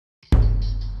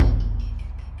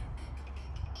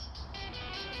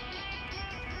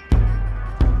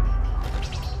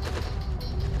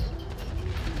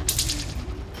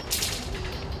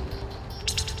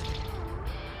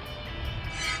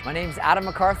My name's Adam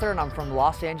MacArthur and I'm from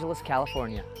Los Angeles,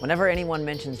 California. Whenever anyone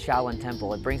mentions Shaolin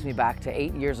Temple, it brings me back to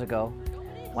 8 years ago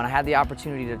when I had the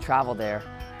opportunity to travel there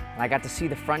and I got to see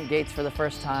the front gates for the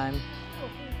first time,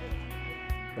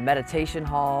 the meditation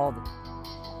hall,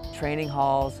 the training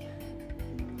halls,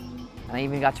 and I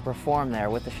even got to perform there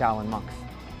with the Shaolin monks.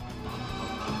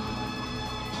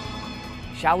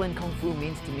 Shaolin Kung Fu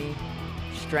means to me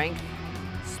strength,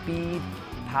 speed,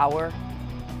 power,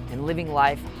 and living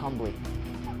life humbly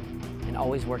and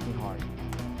always working hard.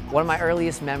 One of my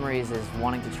earliest memories is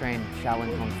wanting to train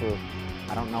Shaolin Kung Fu.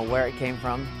 I don't know where it came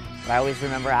from, but I always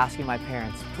remember asking my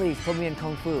parents, please put me in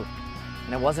Kung Fu.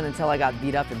 And it wasn't until I got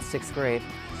beat up in 6th grade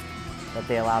that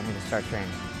they allowed me to start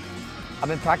training. I've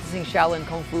been practicing Shaolin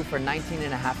Kung Fu for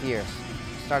 19.5 years.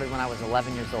 It started when I was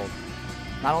 11 years old.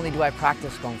 Not only do I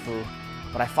practice Kung Fu,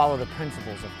 but I follow the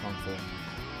principles of Kung Fu.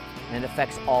 And it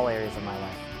affects all areas of my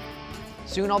life.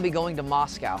 Soon I'll be going to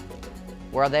Moscow,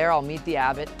 where there I'll meet the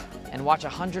abbot and watch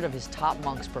 100 of his top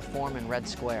monks perform in Red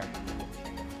Square.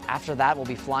 After that, we'll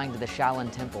be flying to the Shaolin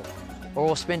Temple, where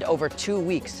we'll spend over 2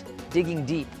 weeks digging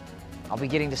deep. I'll be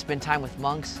getting to spend time with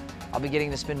monks. I'll be getting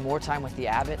to spend more time with the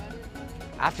abbot.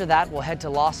 After that, we'll head to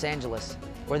Los Angeles,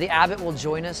 where the abbot will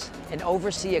join us and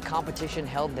oversee a competition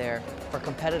held there for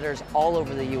competitors all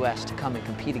over the US to come and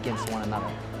compete against one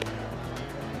another.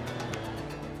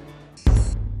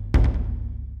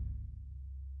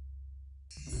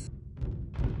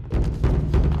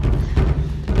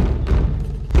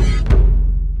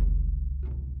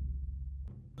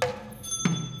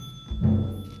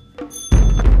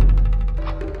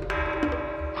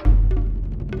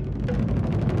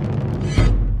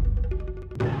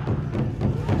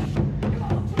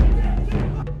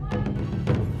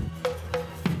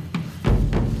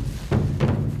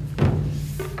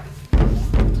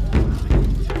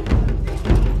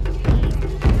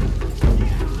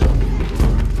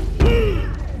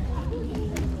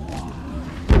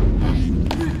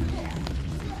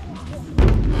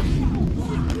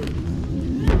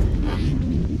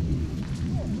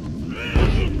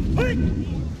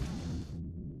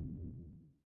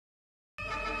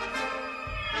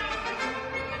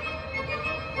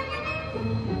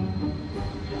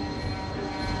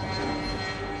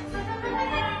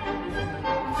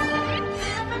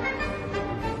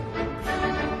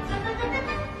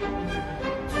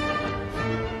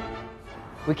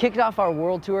 We kicked off our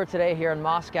world tour today here in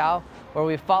Moscow, where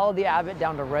we followed the abbot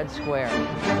down to Red Square.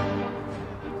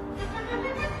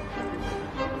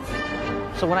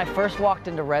 So when I first walked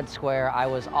into Red Square, I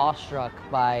was awestruck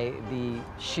by the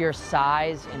sheer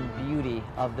size and beauty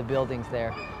of the buildings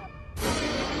there.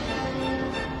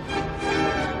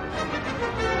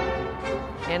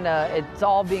 And it's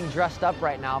all being dressed up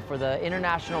right now for the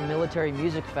International Military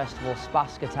Music Festival,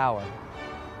 Spasska Tower.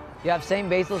 You have St.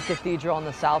 Basil's Cathedral on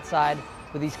the south side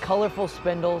with these colorful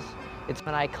spindles. It's an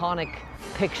iconic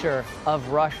picture of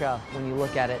Russia when you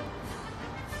look at it.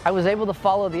 I was able to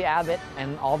follow the abbot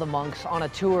and all the monks on a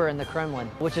tour in the Kremlin,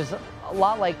 which is a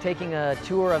lot like taking a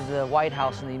tour of the White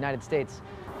House in the United States.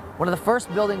 One of the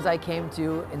first buildings I came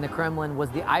to in the Kremlin was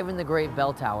the Ivan the Great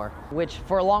Bell Tower, which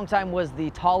for a long time was the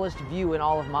tallest view in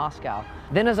all of Moscow.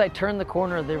 Then as I turned the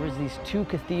corner, there was these 2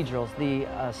 cathedrals, the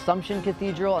Assumption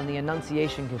Cathedral and the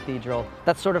Annunciation Cathedral,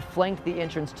 that sort of flanked the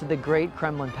entrance to the Great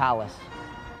Kremlin Palace.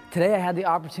 Today I had the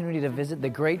opportunity to visit the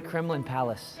Great Kremlin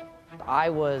Palace. I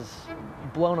was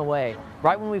blown away.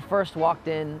 Right when we first walked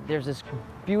in, there's this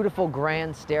beautiful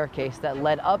grand staircase that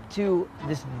led up to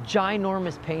this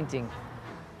ginormous painting.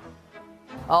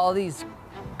 All these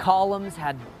columns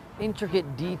had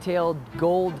intricate, detailed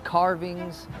gold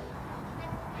carvings.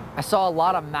 I saw a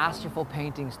lot of masterful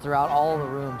paintings throughout all the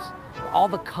rooms. All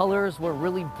the colors were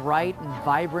really bright and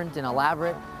vibrant and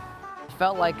elaborate. It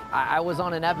felt like I was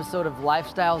on an episode of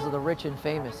Lifestyles of the Rich and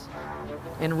Famous.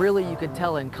 And really, you could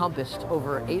tell, encompassed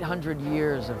over 800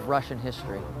 years of Russian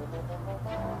history.